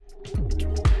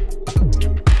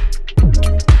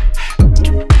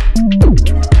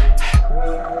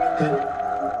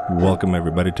Welcome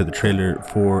everybody to the trailer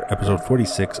for episode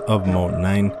 46 of Mode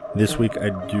 9. This week I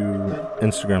do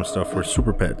Instagram stuff for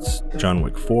Super Pets, John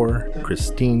Wick 4,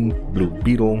 Christine, Blue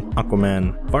Beetle,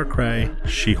 Aquaman, Far Cry,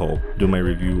 She-Hulk. Do my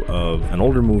review of an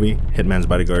older movie, Hitman's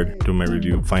Bodyguard. Do my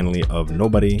review finally of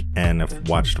Nobody, and I've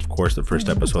watched of course the first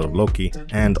episode of Loki,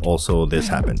 and also This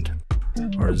Happened.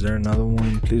 Or is there another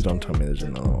one? Please don't tell me there's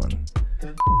another one.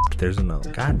 There's another.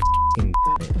 God it.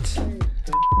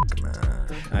 Come on.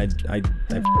 I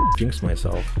jinxed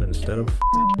myself instead of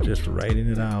just writing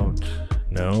it out.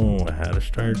 No, I had to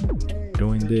start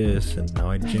doing this, and now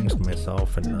I jinxed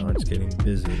myself, and now it's getting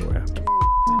busy where I have to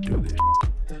do this.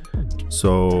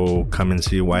 So come and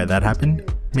see why that happened.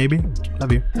 Maybe.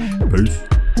 Love you. Peace.